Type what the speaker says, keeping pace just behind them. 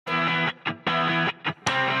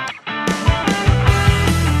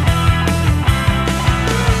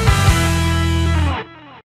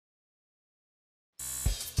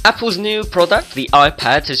Apple's new product, the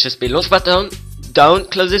iPad, has just been launched, but don't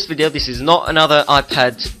close this video. This is not another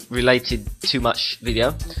iPad related too much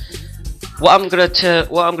video. What I'm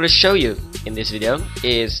gonna show you in this video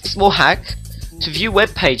is a small hack to view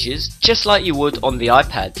web pages just like you would on the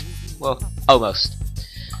iPad. Well, almost.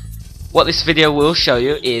 What this video will show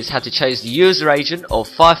you is how to change the user agent of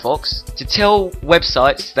Firefox to tell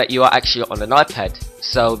websites that you are actually on an iPad,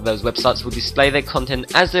 so those websites will display their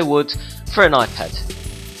content as they would for an iPad.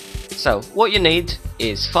 So what you need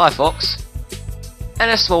is Firefox and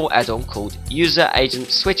a small add-on called User Agent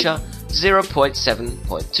Switcher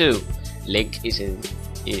 0.7.2. Link is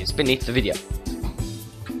beneath the video.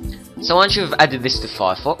 So once you've added this to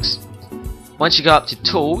Firefox, once you go up to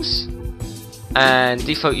Tools and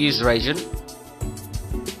Default User Agent,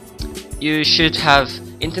 you should have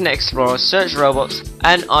Internet Explorer, Search Robots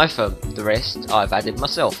and iPhone. The rest I've added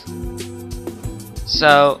myself.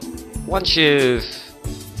 So once you've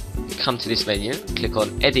come to this menu, click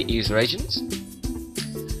on Edit User Agents,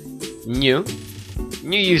 New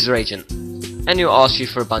User Agent, and it will ask you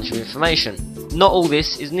for a bunch of information. Not all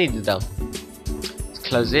this is needed though. Let's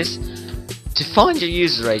close this. To find your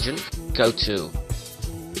user agent, go to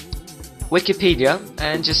Wikipedia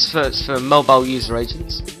and just search for mobile user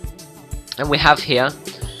agents, and we have here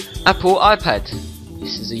Apple iPad.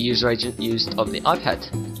 This is a user agent used on the iPad.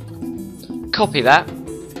 Copy that,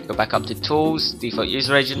 go back up to Tools, Default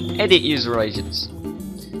User Agent, Edit User Agents,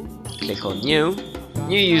 click on New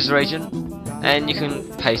User Agent, and you can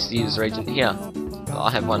paste the user agent here. Well,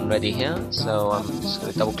 I have one ready here, so I'm just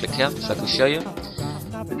going to double click here so I can show you.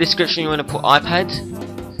 The description, you want to put iPad,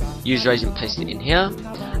 user agent, paste it in here.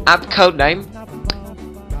 App code name,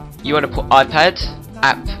 you want to put iPad,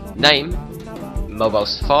 app name, mobile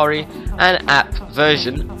Safari, and app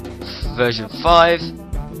version 5,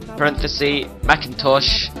 parenthesis,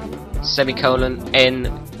 Macintosh, semicolon,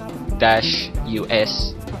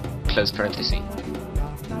 N-US, close parenthesis.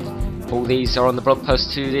 All these are on the blog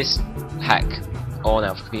post to this hack on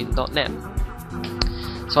alphacomputing.net.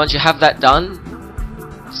 So once you have that done,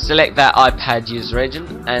 select that iPad user agent,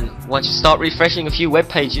 and once you start refreshing a few web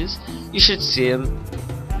pages, you should see them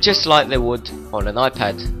just like they would on an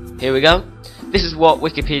iPad. Here we go. This is what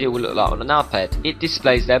Wikipedia will look like on an iPad. It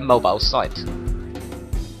displays their mobile site.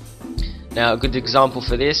 Now a good example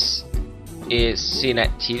for this is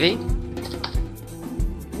CNET TV.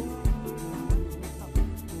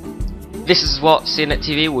 This is what CNET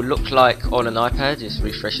TV will look like on an iPad. Just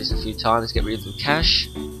refresh this a few times, get rid of the cache.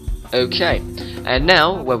 Okay, and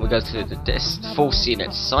now when we go to the full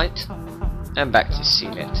CNET site and back to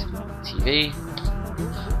CNET TV,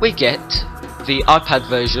 we get the iPad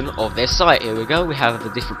version of their site. Here we go, we have a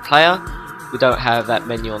different player, we don't have that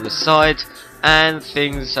menu on the side, and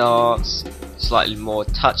things are slightly more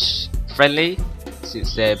touch friendly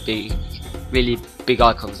since they're really big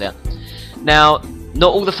icons there. Now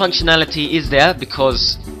not all the functionality is there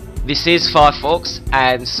because this is Firefox,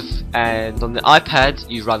 and on the iPad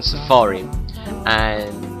you run Safari,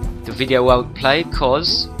 and the video won't play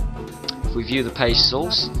because if we view the page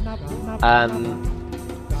source,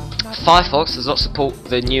 Firefox does not support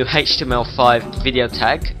the new HTML5 video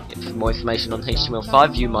tag. For more information on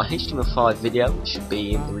HTML5, view my HTML5 video, which should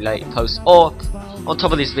be in the related post or on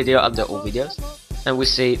top of this video under all videos. And we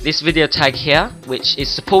see this video tag here, which is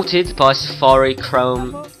supported by Safari,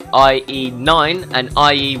 Chrome, IE9 and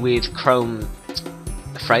IE with Chrome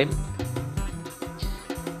frame,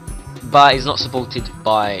 but is not supported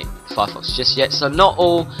by Firefox just yet. So not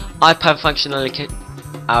all iPad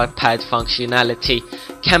functionality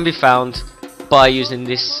can be found by using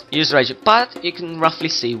this user agent, but you can roughly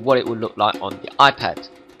see what it would look like on the iPad.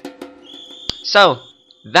 So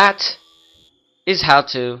that is how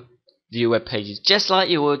to view web pages just like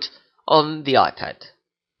you would on the iPad.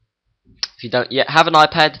 If you don't yet have an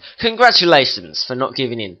iPad, congratulations for not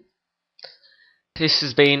giving in. This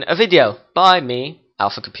has been a video by me,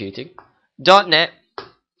 alphacomputing.net.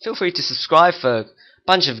 Feel free to subscribe for a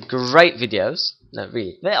bunch of great videos. No,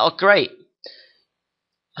 really, they are great.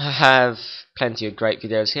 I have plenty of great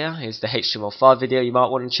videos here. Here's the HTML5 video you might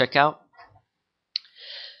want to check out.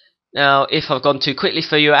 Now, if I've gone too quickly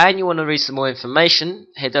for you and you want to read some more information,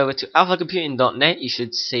 head over to alphacomputing.net. You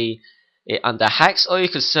should see it under hacks, or you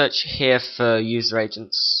can search here for user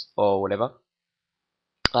agents or whatever.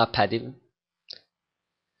 iPad even.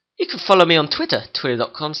 You can follow me on Twitter,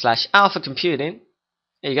 twitter.com/alphacomputing.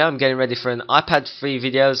 There you go, I'm getting ready for an iPad free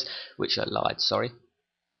videos, which I lied, sorry.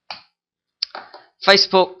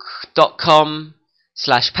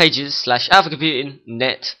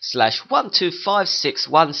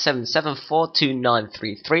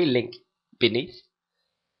 Facebook.com/pages/alphacomputing.net/125617742933, link beneath.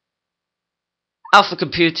 Alpha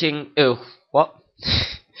Computing. Ew, what?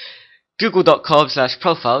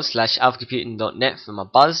 Google.com/profile/alphacomputing.net for my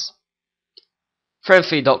buzz.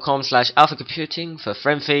 FriendFeed.com/alphacomputing for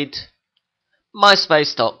FriendFeed.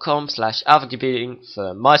 MySpace.com/alphacomputing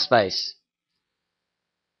for MySpace.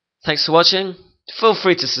 Thanks for watching. Feel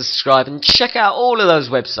free to subscribe and check out all of those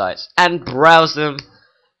websites and browse them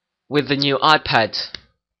with the new iPad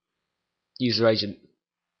user agent.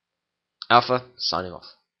 Alpha signing off.